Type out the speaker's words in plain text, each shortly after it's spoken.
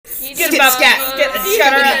Get about scat. Get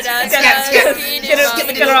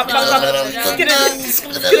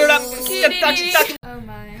it. Oh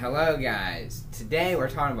my. Hello guys. Today we're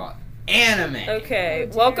talking about anime. Okay,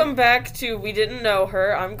 welcome back to We Didn't Know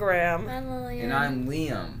Her. I'm Graham. I'm Lillian. And I'm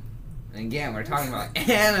Liam. And again, we're talking about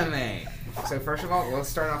anime. So first of all, we'll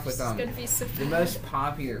start off with the most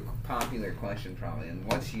popular question probably. And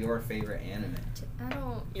what's your favorite anime?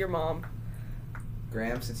 Your mom.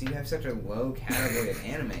 Graham, since you have such a low category of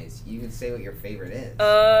animes, you can say what your favorite is.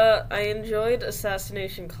 I enjoyed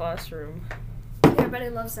Assassination Classroom. Everybody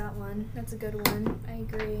loves that one. That's a good one. I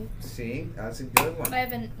agree. See? That's a good one. I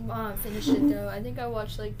haven't finished it though. I think I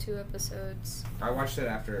watched like 2 episodes. I watched it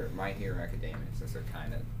after My Hero Academia, so they're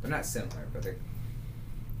kind of... They're not similar, but they're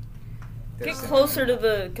Get similar. closer to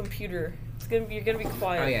the computer. You're gonna be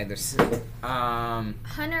quiet. Oh yeah, there's...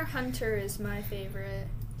 Hunter x Hunter is my favorite.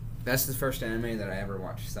 That's the first anime that I ever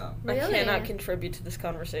watched sub. I Really? cannot contribute to this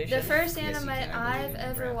conversation. The first Yes, anime you can. I believe I've in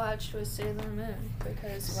ever Graham. watched was Sailor Moon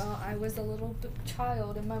because, well, I was a little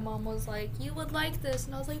child and my mom was like, "You would like this,"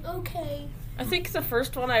 and I was like, "Okay." I think the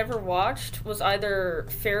first one I ever watched was either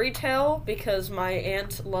Fairy Tail, because my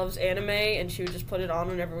aunt loves anime and she would just put it on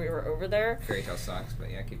whenever we were over there. Fairy Tail sucks,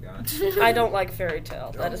 but yeah, keep going. I don't like Fairy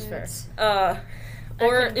Tail. That is fair. Yes. Or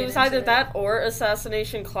couldn't it was get into either it. that or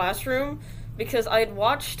Assassination Classroom, because I had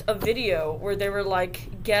watched a video where they were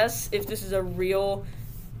like, guess if this is a real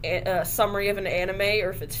summary of an anime or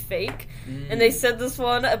if it's fake. And they said this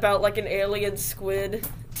one about like an alien squid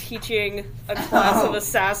teaching a class of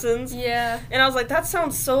assassins. Yeah. And I was like, that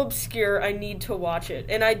sounds so obscure, I need to watch it.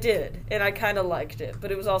 And I did. And I kind of liked it.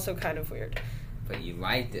 But it was also kind of weird. But you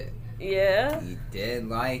liked it. Yeah. You did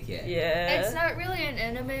like it. Yeah. It's not really an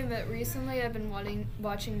anime, but recently I've been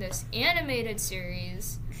watching this animated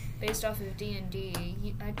series based off of D&D.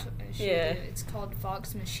 I showed you. It's called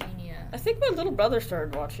Vox Machina. I think my little brother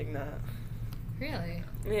started watching that. Really?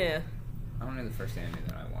 Yeah. I don't know the first anime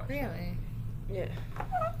that I watched. Really? Yeah.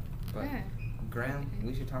 But, Yeah. Graham,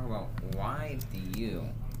 we should talk about why do you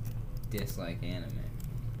dislike anime?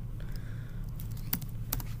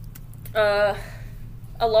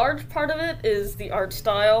 A large part of it is the art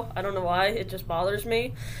style. I don't know why, it just bothers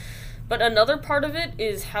me. But another part of it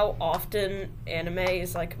is how often anime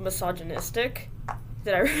is, like, misogynistic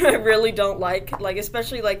that I really don't like. Like,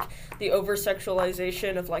 especially, like, the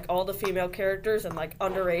over-sexualization of, like, all the female characters and, like,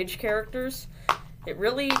 underage characters. It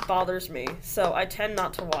really bothers me, so I tend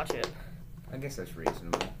not to watch it. I guess that's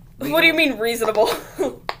reasonable. What do you mean reasonable?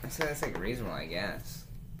 I said that's like reasonable, I guess.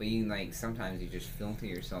 But you like sometimes you just filter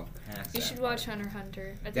yourself past. You that should part. watch Hunter x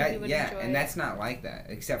Hunter. I think you would enjoy and it. that's not like that,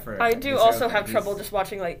 except for. I do the also Hisoka. have trouble He's- just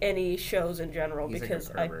watching, like, any shows in general he's because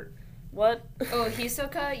like a pervert. What? Oh,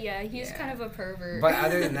 Hisoka? Yeah, he's Yeah. kind of a pervert. But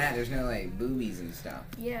other than that, there's no like boobies and stuff.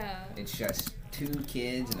 Yeah. It's just 2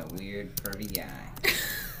 kids and a weird pervy guy.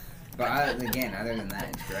 But other than that,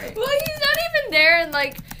 it's great. Well, he's not even there and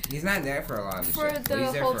like... He's not there for a lot of the For show. the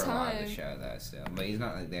He's there whole for a lot of time. the show though, still. But he's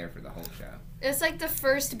not like there for the whole show. It's like the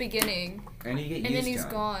first beginning. And you get And used then to he's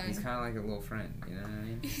him. gone. He's kind of like a little friend, you know what I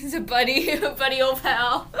mean? He's a buddy old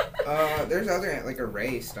pal. There's other, like,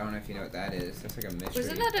 Erased. I don't know if you know what that is. That's like a mystery.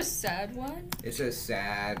 Wasn't that a sad one? It's a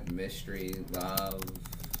sad mystery, love,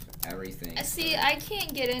 everything. See, I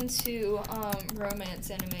can't get into romance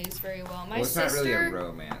animes very well. My Well, it's sister... not really a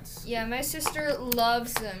romance. Yeah, my sister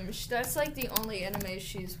loves them. That's like the only anime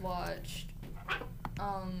she's watched.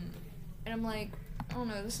 And I'm like, I don't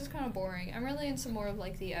know, this is kind of boring. I'm really into more of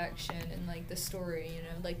like the action and like the story, you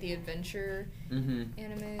know, like the adventure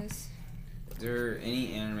animes. Is there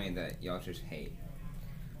any anime that y'all just hate?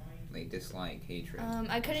 Like, dislike, hatred?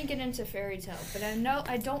 I couldn't get into Fairy Tail, but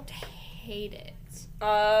I don't hate it.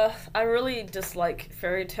 I really dislike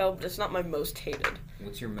Fairy Tail, but it's not my most hated.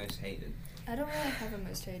 What's your most hated? I don't really have a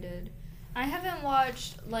most hated. I haven't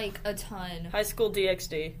watched like a ton. High School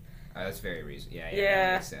DxD. Oh, that's very reasonable. Yeah, that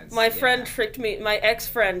Yeah. makes sense. My Yeah. friend tricked me, my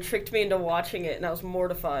ex-friend tricked me into watching it, and I was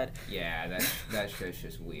mortified. Yeah, that show's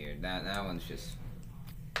just weird. That one's just...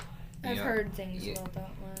 I've know, heard things yeah. about that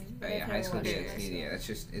one. But I've yeah, never High School watched it DxD, myself.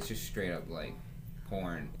 yeah, it's just straight up, like,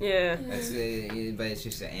 porn. Yeah. That's but it's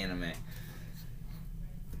just an anime.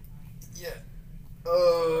 Yeah.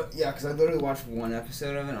 Yeah, because I literally watched one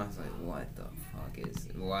episode of it, and I was like, what the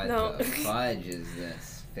fudge is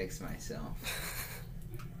this? Fix myself.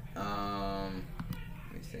 Let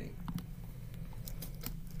me think.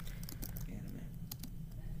 Anime.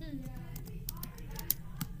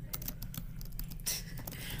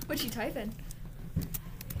 What you typing?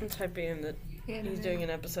 I'm typing in that he's doing an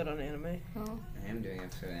episode on anime. Oh. I am doing an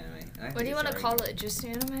episode of anime. And I What think do you it's want to already- call it? Just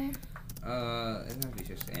anime? It might be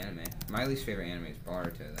just anime. My least favorite anime is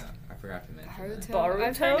Boruto, though. I forgot to mention Boruto.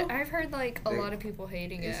 Boruto? I've heard like a lot of people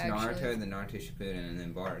hating it. It's actually. Naruto, then Naruto Shippuden, and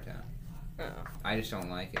then Boruto. Oh. I just don't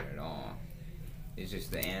like it at all. It's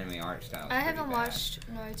just the anime art style. I haven't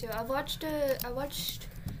watched Naruto. I watched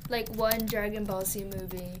like one Dragon Ball Z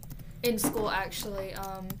movie in school actually.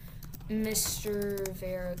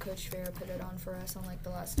 Coach Vera put it on for us on like the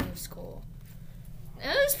last day of school. It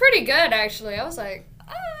was pretty good actually. I was like,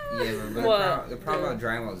 ah. Yeah, but the problem about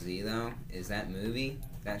Dragon Ball Z though is that movie.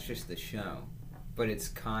 That's just the show, but it's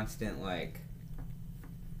constant like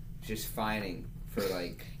just fighting for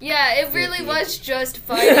like. Yeah, it really was just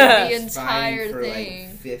fighting the entire for thing.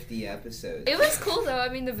 Like 50 episodes. It was cool though. I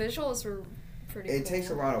mean, the visuals were pretty. It cool. takes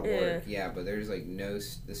a lot of work, yeah, but there's like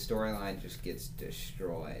the storyline just gets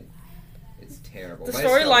destroyed. It's terrible. The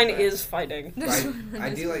storyline is fighting. I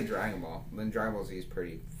do like Dragon Ball. Then Dragon Ball Z is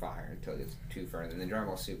pretty fire until it gets too far. And then Dragon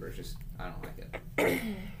Ball Super is just, I don't like it.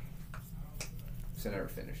 So I never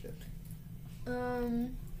finished it. We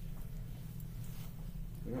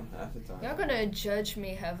don't have to talk. Y'all gonna judge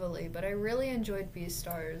me heavily, but I really enjoyed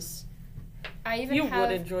Beastars. You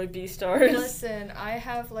would enjoy Beastars. Listen, I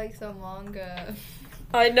have like the manga.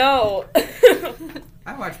 I know.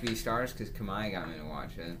 I watched Beastars because Kamai got me to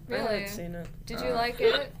watch it. Really? I haven't seen it. Did you like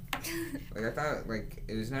it? Like I thought, like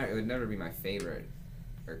it would never be my favorite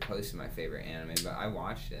or close to my favorite anime, but I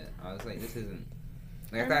watched it. I was like, this isn't.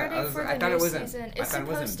 Like I thought it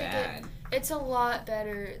wasn't bad. It's a lot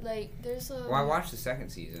better. Like there's a. Well, I watched the second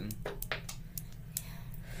season.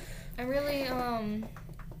 I really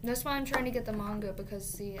that's why I'm trying to get the manga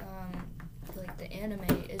because the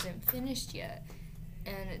anime isn't finished yet.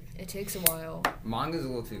 And it takes a while. Manga's a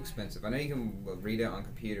little too expensive. I know you can read it on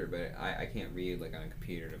computer, but I can't read like on a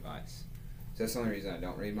computer device. So that's the only reason I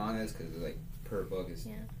don't read manga is because like per book is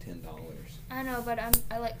 $10. I know, but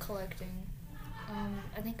I like collecting.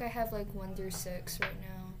 I think I have like 1 through 6 right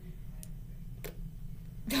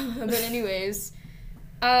now. But anyways,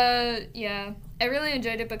 yeah, I really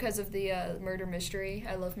enjoyed it because of the murder mystery.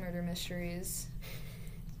 I love murder mysteries.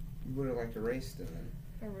 You would have liked Erased then.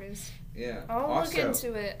 Erased. Yeah. I'll look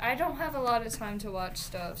into it. I don't have a lot of time to watch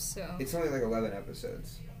stuff, so. It's only like 11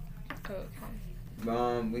 episodes. Oh,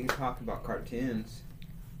 okay. We can talk about cartoons.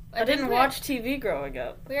 I didn't watch TV growing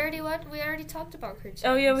up. We already talked about cartoons.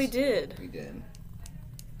 Oh yeah, we did. We did.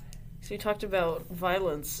 So we talked about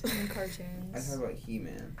violence. In cartoons. I talked about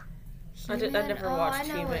He-Man. I never watched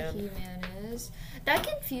He-Man. I know what He-Man is. That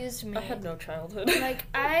confused me. I had no childhood. Like,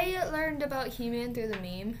 I learned about He-Man through the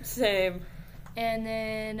meme. Same. And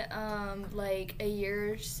then, like, a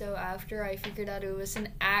year or so after, I figured out it was an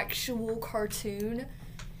actual cartoon.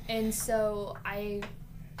 And so I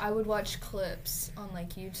would watch clips on,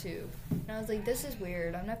 like, YouTube. And I was like, this is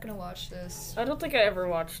weird. I'm not going to watch this. I don't think I ever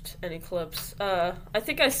watched any clips. I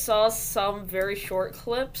think I saw some very short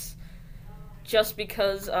clips just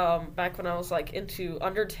because back when I was, like, into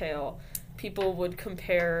Undertale, people would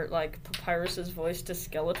compare, like, Papyrus's voice to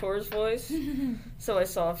Skeletor's voice. So I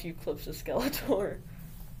saw a few clips of Skeletor.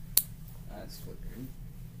 That's weird.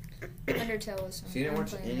 Undertale was So you didn't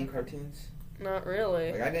watch any cartoons? Not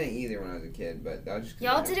really. Like, I didn't either when I was a kid, but that was just...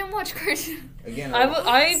 Y'all didn't watch cartoons? Again,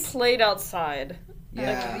 I played outside.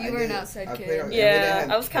 Yeah, you were an outside kid. Yeah,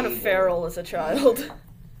 I was kind of feral as a child.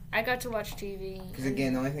 I got to watch TV. Because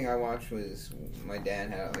again, the only thing I watched was my dad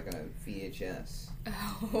had it like on a VHS.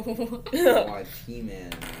 Oh. I watched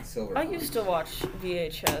He-Man and Silver. I used to watch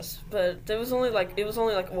VHS, but there was only like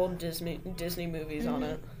old Disney movies on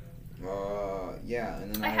it. Yeah,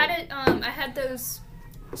 and then I had those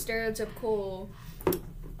stereotypical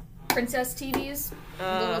princess TVs,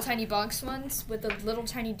 little tiny box ones with a little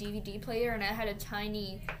tiny DVD player, and I had a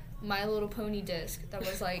tiny My Little Pony disc that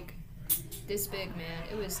was like this big, man.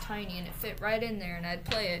 It was tiny and it fit right in there, and I'd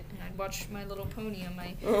play it and I'd watch My Little Pony on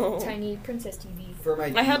my tiny princess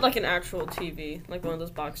TV. I had like an actual TV, like one of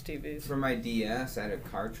those box TVs. For my DS, I had a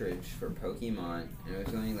cartridge for Pokemon, and it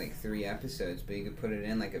was only like 3 episodes, but you could put it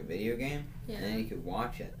in like a video game, and then you could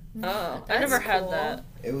watch it. Oh, I never had that.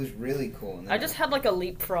 It was really cool. And I just had like a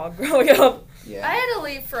Leapfrog growing up. Yeah. I had a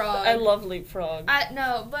Leapfrog. I love Leapfrog.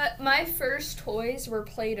 No, but my first toys were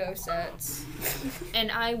Play-Doh sets.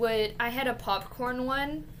 And I had a popcorn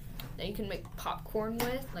one that you can make popcorn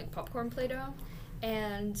with, like popcorn Play-Doh.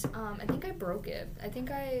 And I think I broke it. I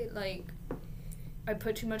think I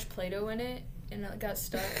put too much Play-Doh in it and it got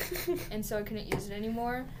stuck. And so I couldn't use it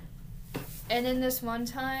anymore. And then this one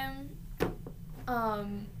time,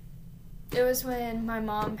 it was when my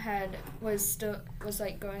mom was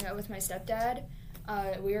like going out with my stepdad.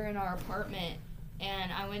 We were in our apartment,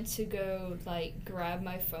 and I went to go like grab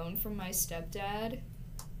my phone from my stepdad,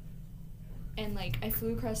 and like I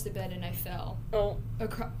flew across the bed and I fell. Oh.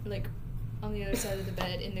 Like on the other side of the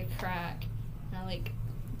bed in the crack, and I like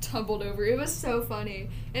tumbled over. It was so funny.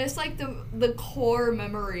 And it's like the core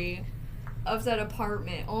memory of that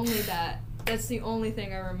apartment. Only that. That's the only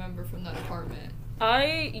thing I remember from that apartment.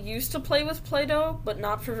 I used to play with Play-Doh, but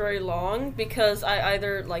not for very long, because I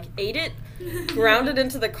either, like, ate it, ground it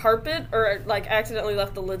into the carpet, or, like, accidentally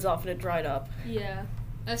left the lids off and it dried up. Yeah,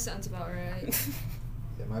 that sounds about right.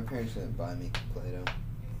 Yeah, my parents didn't buy me Play-Doh.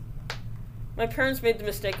 My parents made the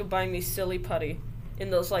mistake of buying me silly putty. In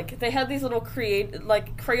those, like, they had these little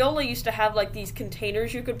Crayola used to have, like, these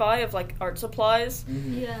containers you could buy of, like, art supplies.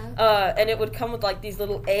 Mm-hmm. Yeah. And it would come with, like, these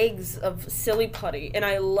little eggs of silly putty, and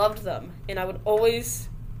I loved them. And I would always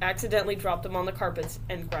accidentally drop them on the carpets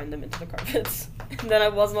and grind them into the carpets. And then I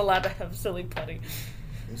wasn't allowed to have silly putty.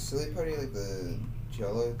 Is silly putty like the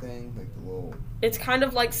Jello thing? Like the little... It's kind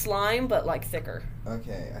of like slime, but, like, thicker.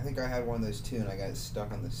 Okay, I think I had one of those too, and I got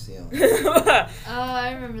stuck on the ceiling. Oh,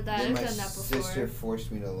 I remember that. Then I've my done that before. sister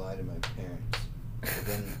forced me to lie to my parents.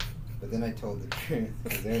 But then I told the truth,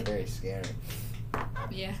 because they're very scary.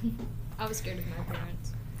 Yeah, I was scared of my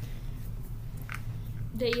parents.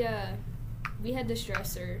 We had this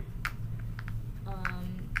dresser,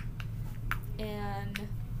 and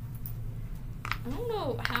I don't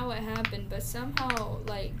know how it happened, but somehow,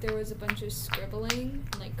 like, there was a bunch of scribbling,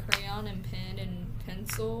 like crayon and pen and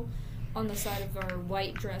pencil, on the side of our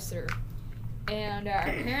white dresser, and our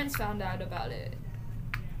parents found out about it,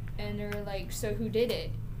 and they were like, so who did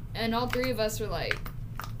it? And all three of us were like,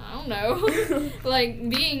 I don't know. Like,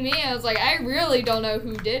 being me, I was like, I really don't know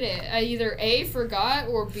who did it. I either A, forgot,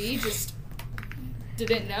 or B, just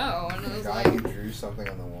didn't know. And I was God, like... you drew something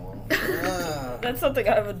on the wall. That's something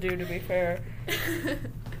I would do, to be fair.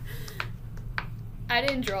 I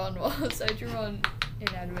didn't draw on walls. I drew on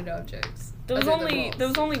inanimate objects. There was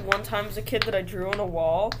only one time as a kid that I drew on a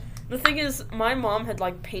wall. The thing is, my mom had,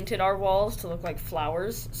 like, painted our walls to look like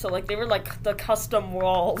flowers, so, like, they were, like, the custom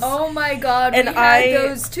walls. Oh my god, and we had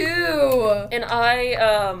those too! And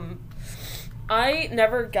I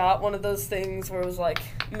never got one of those things where it was, like,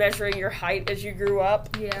 measuring your height as you grew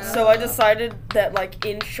up. Yeah. So I decided that, like,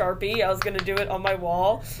 in Sharpie, I was gonna do it on my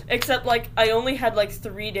wall. Except, like, I only had, like,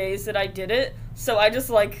 3 days that I did it. So I just,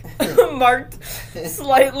 like, marked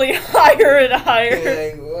slightly higher and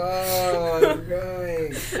higher. Like, whoa, I'm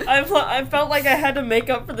going. I felt like I had to make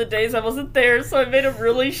up for the days I wasn't there, so I made them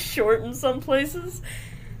really short in some places.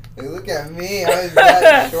 Hey, look at me. I was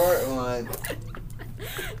that short one.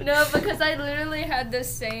 No, because I literally had the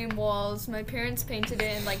same walls. My parents painted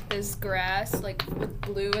it in, like, this grass, like, with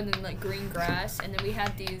blue and then, like, green grass. And then we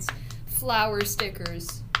had these flower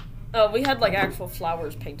stickers. Oh, we had, like, actual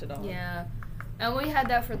flowers painted on. Yeah. And we had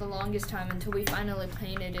that for the longest time until we finally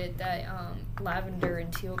painted it that lavender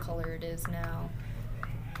and teal color it is now.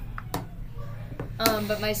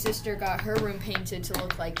 But my sister got her room painted to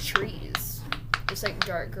look like trees. Just like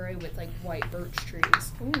dark gray with like white birch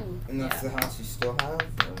trees. Ooh. And that's the house you still have?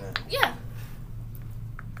 Or no? Yeah.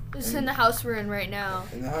 This is in the house we're in right now.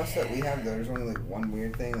 In the house that we have, there's only like one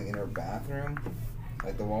weird thing, like in our bathroom.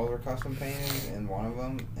 Like the walls are custom painted in one of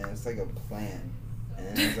them, and it's like a plant.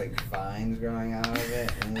 And there's like vines growing out of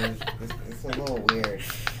it, and it's a little weird.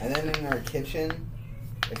 And then in our kitchen,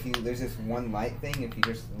 there's this one light thing. If you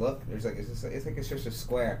just look, there's like it's just a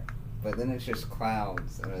square, but then it's just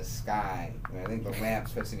clouds and a sky. And I think the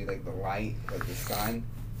lamp's supposed to be like the light, like the sun.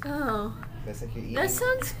 Oh. That's like you're eating. That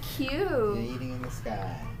sounds cute. You're eating in the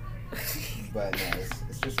sky. But no,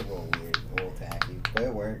 it's just a little weird, a little tacky, but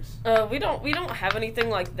it works. We don't have anything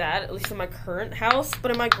like that, at least in my current house.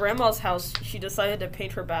 But in my grandma's house, she decided to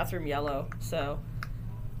paint her bathroom yellow, so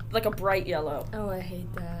like a bright yellow. Oh, I hate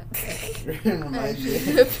that. Reminds you.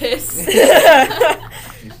 The piss. Yeah.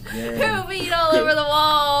 Peed all over the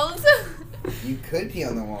walls. You could pee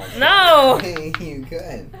on the wall. No. You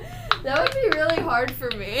could. That would be really hard for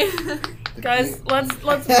me. Guys, let's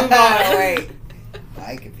move on. Wait.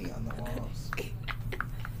 I could pee on the walls.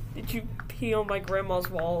 Did you pee on my grandma's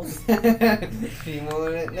walls? Pee on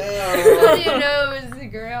it? How No. do you know it was the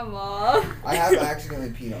grandma? I have accidentally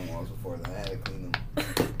peed on walls before, though. I had to clean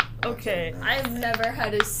them. Okay. I've never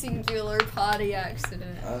had a singular potty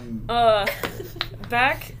accident. I'm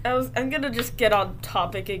gonna just get on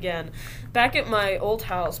topic again. Back at my old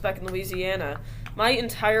house, back in Louisiana, my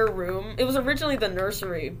entire room, it was originally the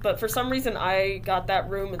nursery, but for some reason I got that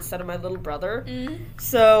room instead of my little brother. Mm-hmm.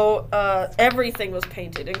 So, everything was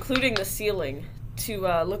painted, including the ceiling, to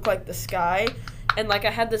look like the sky. And, like,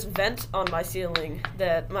 I had this vent on my ceiling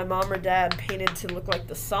that my mom or dad painted to look like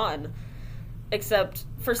the sun. Except,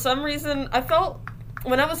 for some reason, I felt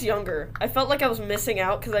when I was younger, I felt like I was missing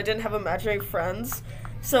out because I didn't have imaginary friends.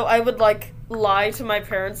 So I would, like, lie to my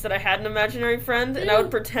parents that I had an imaginary friend, and I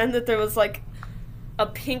would pretend that there was, like, a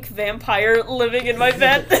pink vampire living in my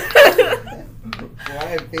bed. Why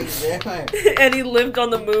a pink vampire? And he lived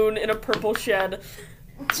on the moon in a purple shed.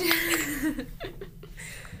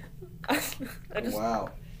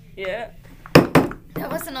 Wow. Yeah. That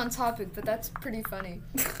wasn't on topic, but that's pretty funny.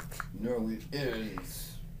 No, it is.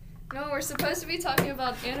 No, we're supposed to be talking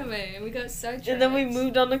about anime, and we got sidetracked. And then we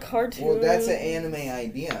moved on to cartoons. Well, that's an anime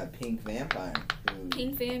idea, a pink vampire.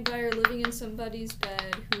 Pink vampire living in somebody's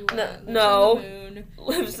bed who lives no. on the moon.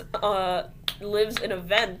 Lives in a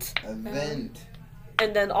vent. A vent.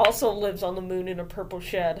 And then also lives on the moon in a purple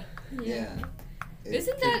shed. Yeah.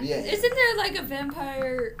 Isn't there like a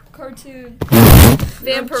vampire cartoon?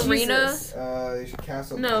 Vampirina?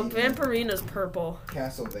 Castlevania. No, Vampirina's purple.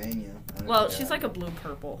 Castlevania. Well, she's like a blue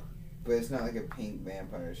purple. But it's not like a pink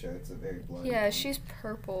vampire show. It's a very bloody. Yeah, she's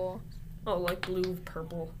purple. Oh, like blue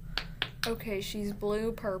purple. Okay, she's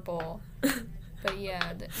blue purple. But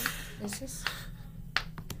yeah, it's just.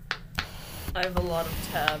 I have a lot of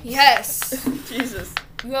tabs. Yes. Jesus.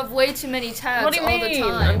 You have way too many tabs What do you all mean? the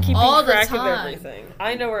time. I'm keeping all track the time. of everything.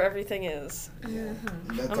 I know where everything is. Yeah.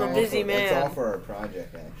 I'm a busy man. That's all for our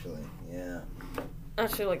project, actually. Yeah.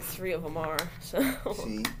 Actually, like 3 of them are. So.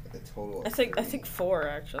 See, a total. Of I think 4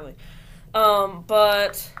 actually.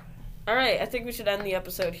 But all right, I think we should end the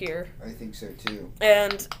episode here. I think so too.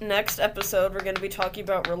 And next episode, we're going to be talking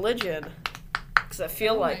about religion. Because I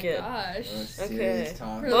feel like it. Gosh. Okay.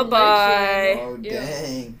 Talk. Bye-bye. Oh,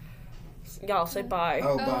 dang. Y'all say bye.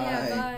 Oh, Oh, bye. yeah, bye.